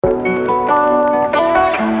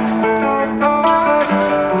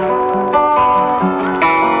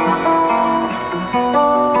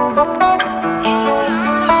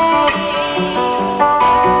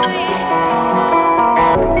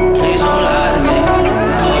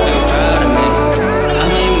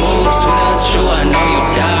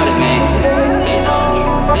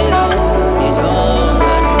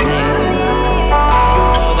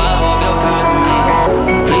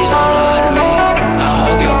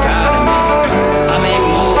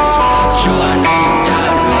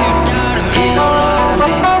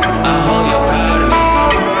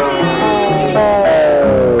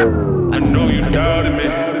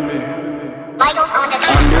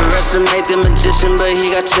magician, but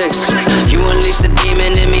he got tricks. You unleash the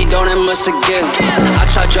demon in me, don't have much to give. I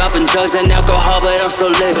try dropping drugs and alcohol, but I'm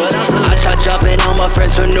so lit. I try dropping all my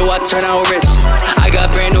friends who knew I turn out rich. I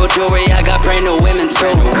got brand new jewelry, I got brand new women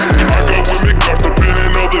too. I got women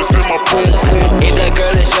captivating others in my pool. If that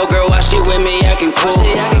girl is your girl, why she with me acting cool?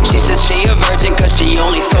 She said she a virgin cause she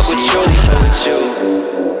only fuck with you.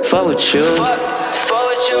 Fuck with you.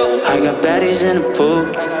 I got baddies in the pool.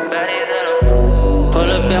 Pull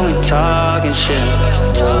up and we talking shit.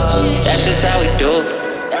 That's just how we do.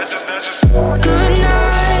 Good